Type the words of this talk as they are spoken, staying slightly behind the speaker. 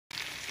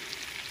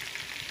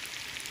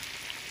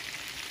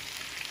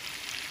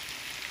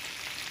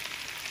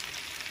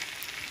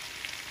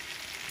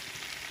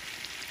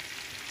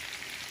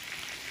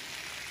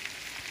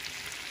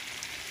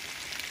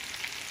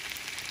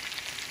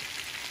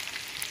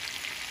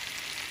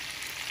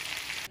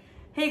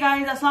Hey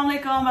guys, Assalamu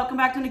alaikum. Welcome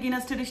back to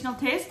Nagina's Traditional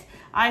Taste.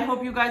 I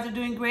hope you guys are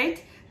doing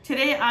great.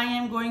 Today I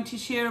am going to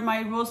share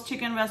my roast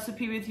chicken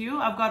recipe with you.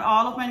 I've got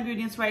all of my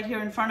ingredients right here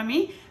in front of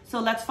me.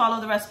 So let's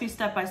follow the recipe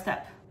step by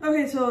step.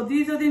 Okay, so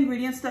these are the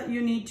ingredients that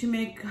you need to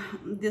make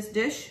this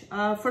dish.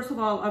 First of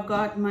all, I've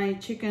got my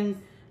chicken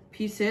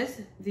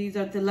pieces. These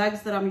are the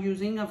legs that I'm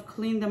using. I've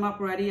cleaned them up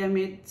already. I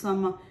made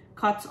some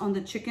cuts on the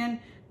chicken.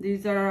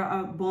 These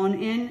are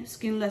bone-in,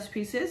 skinless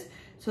pieces.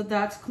 So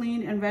that's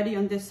clean and ready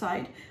on this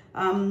side.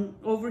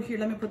 Over here,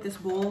 let me put this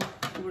bowl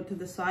over to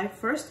the side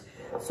first.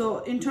 So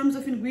in terms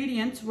of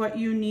ingredients, what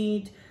you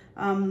need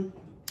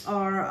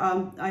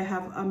I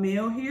have a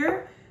mayo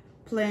here,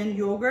 plain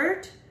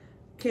yogurt,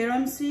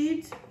 carom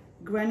seeds,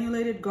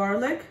 granulated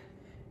garlic,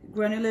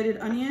 granulated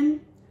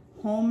onion,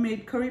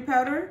 homemade curry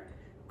powder,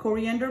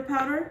 coriander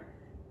powder,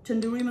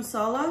 tandoori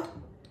masala,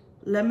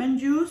 lemon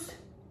juice,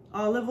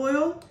 olive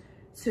oil,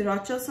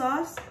 sriracha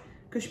sauce,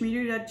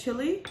 Kashmiri red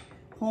chili,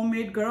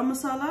 homemade garam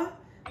masala,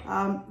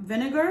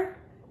 vinegar,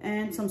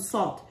 and some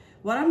salt.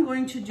 What I'm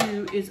going to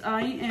do is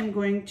I am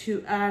going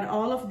to add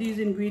all of these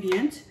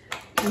ingredients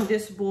in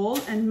this bowl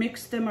and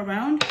mix them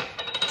around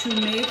to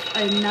make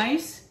a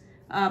nice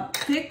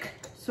thick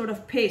sort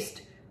of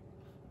paste.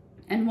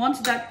 And once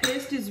that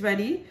paste is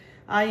ready,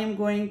 I am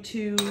going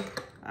to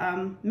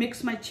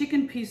mix my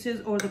chicken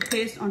pieces or the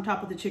paste on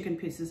top of the chicken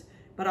pieces,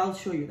 but I'll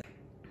show you that.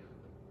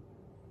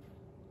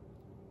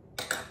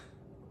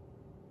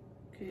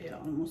 Okay,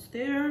 almost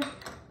there.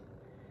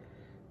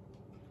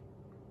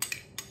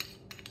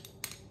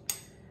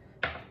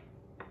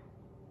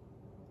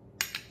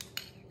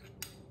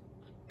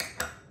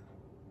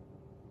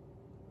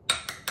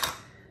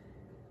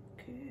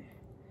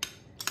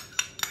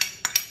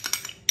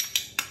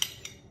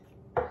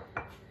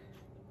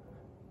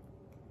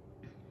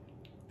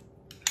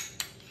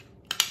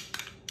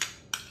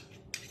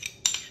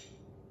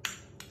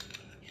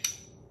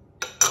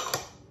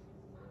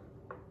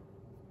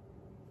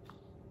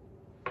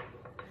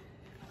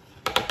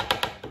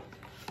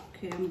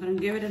 Okay, I'm gonna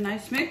give it a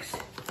nice mix.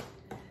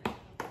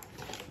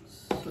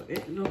 So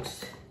it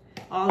looks,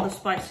 all the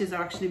spices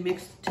are actually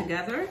mixed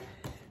together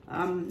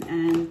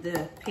and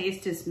the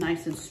paste is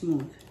nice and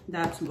smooth.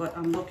 That's what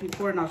I'm looking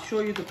for, and I'll show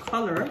you the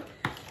color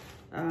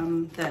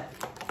that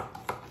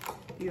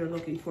you're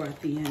looking for at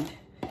the end.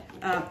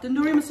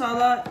 Tandoori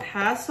masala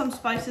has some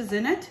spices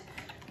in it,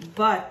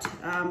 but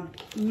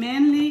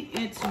mainly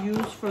it's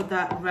used for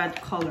that red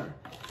color.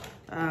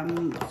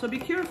 So be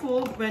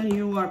careful when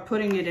you are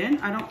putting it in.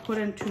 I don't put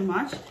in too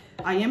much.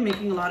 I am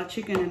making a lot of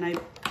chicken and I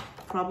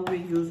probably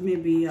use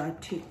maybe a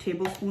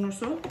tablespoon or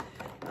so.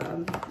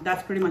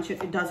 That's pretty much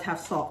it. It does have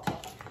salt.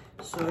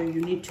 So you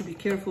need to be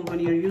careful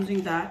when you're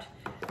using that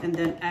and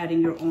then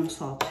adding your own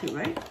salt too,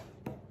 right?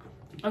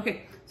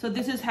 Okay, so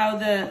this is how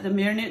the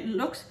marinade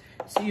looks.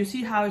 So you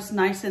see how it's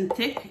nice and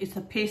thick. It's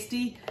a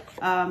pasty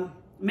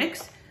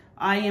mix.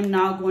 I am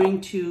now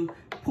going to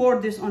pour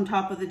this on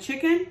top of the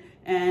chicken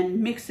and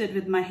mix it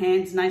with my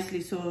hands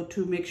nicely, so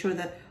to make sure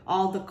that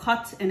all the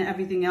cuts and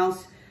everything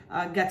else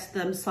gets the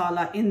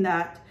masala in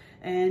that.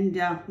 And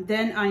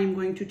then I am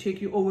going to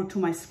take you over to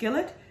my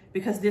skillet,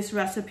 because this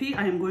recipe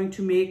I am going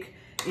to make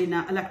in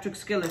an electric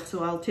skillet.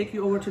 So I'll take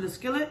you over to the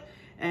skillet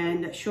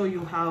and show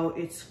you how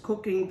it's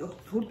cooking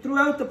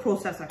throughout the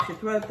process. Actually,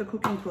 throughout the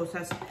cooking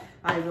process,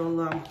 I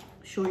will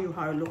show you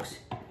how it looks.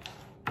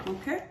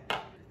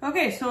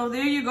 Okay, so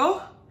there you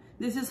go.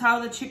 This is how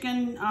the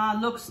chicken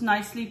looks,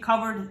 nicely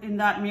covered in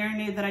that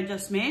marinade that I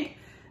just made.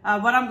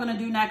 What I'm gonna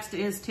do next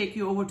is take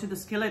you over to the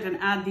skillet and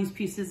add these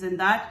pieces in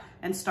that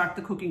and start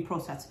the cooking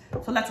process.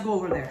 So let's go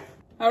over there.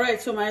 All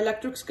right, so my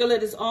electric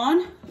skillet is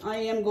on. I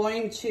am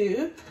going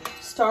to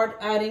start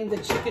adding the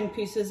chicken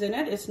pieces in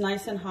it. It's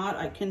nice and hot.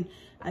 I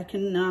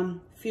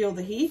can feel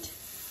the heat.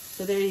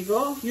 So there you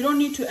go. You don't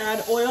need to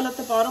add oil at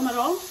the bottom at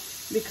all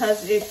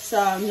because it's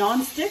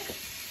non-stick.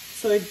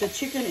 So the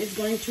chicken is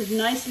going to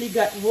nicely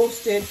get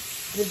roasted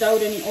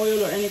without any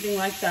oil or anything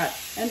like that.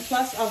 And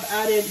plus I've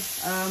added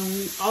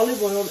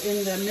olive oil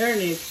in the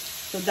marinade,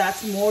 so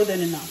that's more than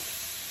enough.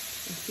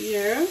 So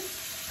here,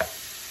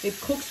 it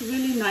cooks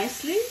really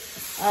nicely.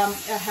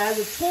 It has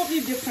a totally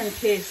different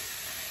taste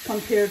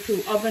compared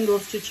to oven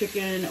roasted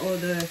chicken or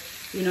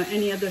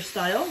any other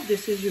style.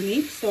 This is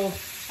unique, so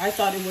I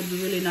thought it would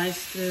be really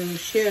nice to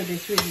share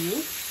this with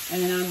you.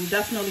 And I'm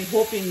definitely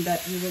hoping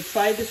that you will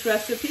try this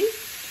recipe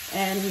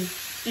and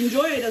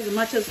enjoy it as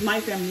much as my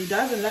family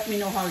does, and let me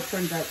know how it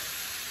turns out.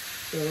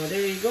 So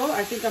there you go.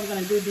 I think I'm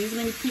gonna do these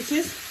many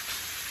pieces,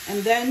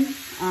 and then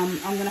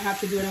I'm gonna have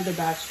to do another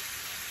batch.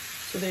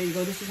 So there you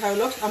go. This is how it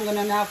looks. I'm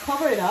gonna now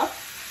cover it up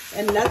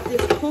and let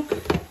this cook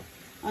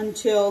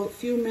until a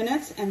few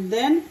minutes, and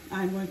then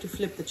I'm going to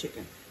flip the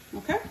chicken.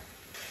 Okay?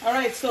 All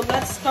right, so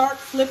let's start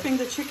flipping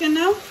the chicken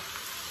now.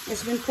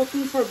 It's been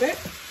cooking for a bit.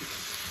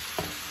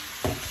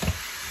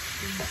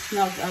 It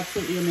smells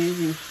absolutely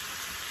amazing.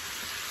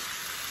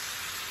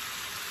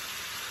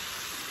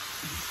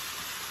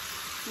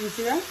 You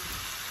see that?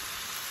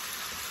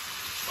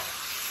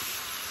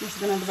 It's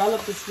gonna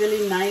develop this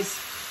really nice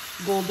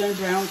golden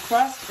brown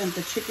crust, and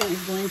the chicken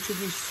is going to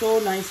be so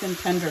nice and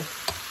tender.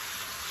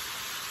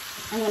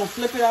 I'm going to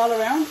flip it all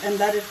around and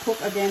let it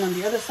cook again on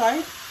the other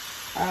side.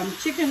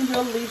 Chicken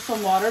will leave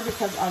some water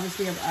because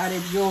obviously I've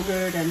added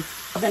yogurt and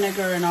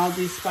vinegar and all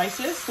these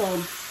spices, so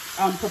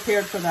I'm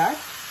prepared for that,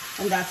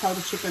 and that's how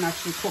the chicken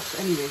actually cooks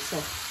anyway.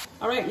 So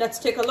all right, let's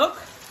take a look.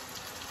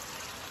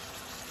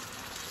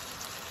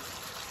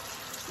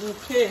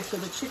 Okay, so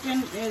the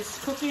chicken is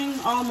cooking,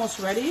 almost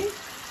ready.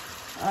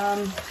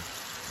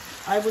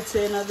 I would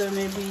say another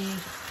maybe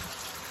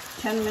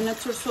 10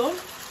 minutes or so.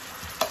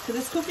 So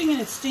it's cooking in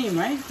its steam,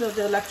 right? So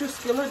the electric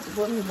skillet,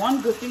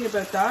 one good thing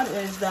about that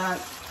is that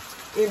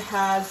it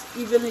has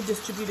evenly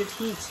distributed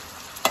heat,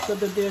 so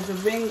that there's a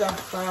ring of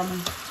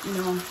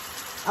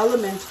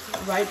element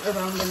right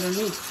around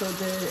underneath, so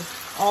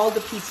all the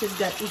pieces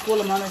get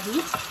equal amount of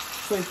heat,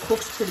 so it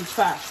cooks pretty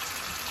fast.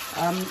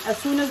 As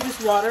soon as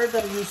this water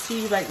that you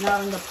see right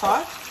now in the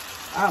pot,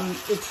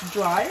 it's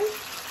dry,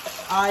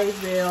 I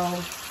will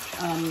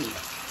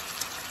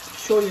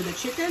show you the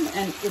chicken,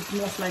 and it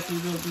most likely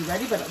will be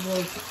ready, but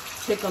we'll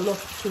take a look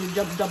to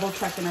double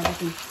check and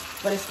everything.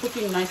 But it's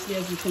cooking nicely,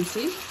 as you can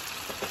see.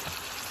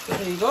 So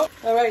there you go.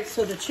 All right,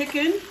 so the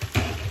chicken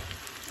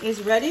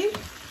is ready.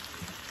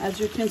 As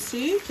you can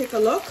see, take a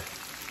look.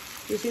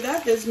 You see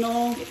that? There's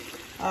no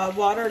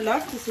water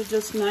left. This is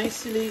just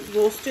nicely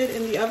roasted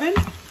in the oven.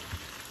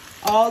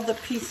 All the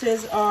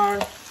pieces are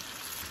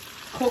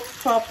cooked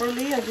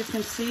properly, as you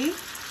can see.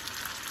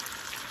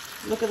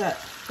 Look at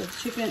that. The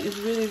chicken is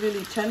really,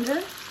 really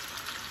tender,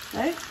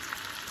 right?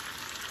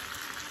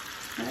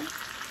 Okay.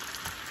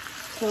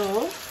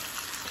 So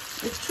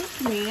it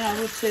took me, I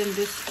would say, in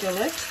this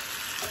skillet,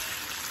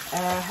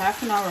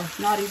 half an hour,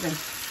 not even,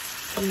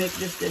 to make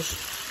this dish.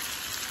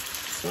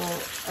 So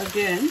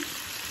again,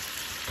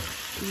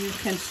 you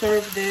can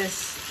serve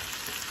this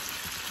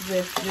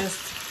with just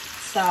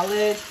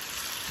salad,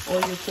 or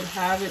you could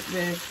have it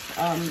with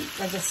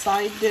as a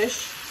side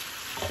dish,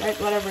 right?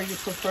 Whatever you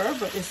prefer,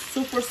 but it's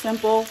super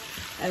simple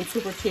and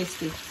super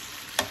tasty.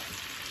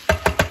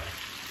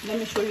 Let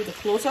me show you the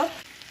close-up.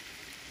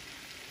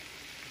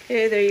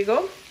 Okay, there you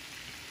go.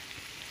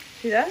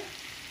 See that?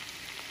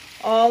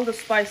 All the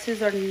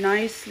spices are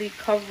nicely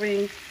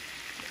covering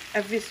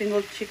every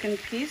single chicken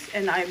piece,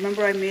 and I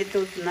remember I made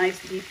those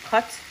nice deep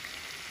cuts,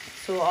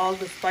 so all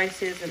the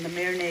spices and the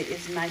marinade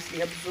is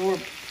nicely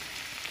absorbed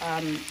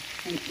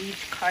in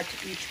each cut,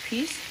 each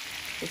piece.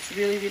 It's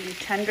really, really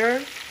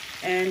tender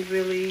and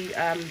really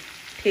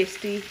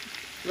tasty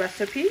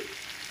recipe.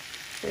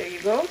 There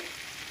you go.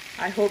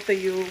 I hope that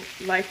you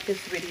like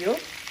this video.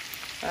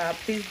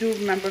 Please do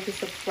remember to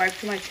subscribe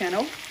to my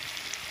channel.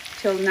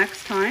 Till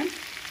next time,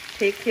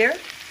 take care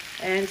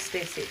and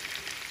stay safe.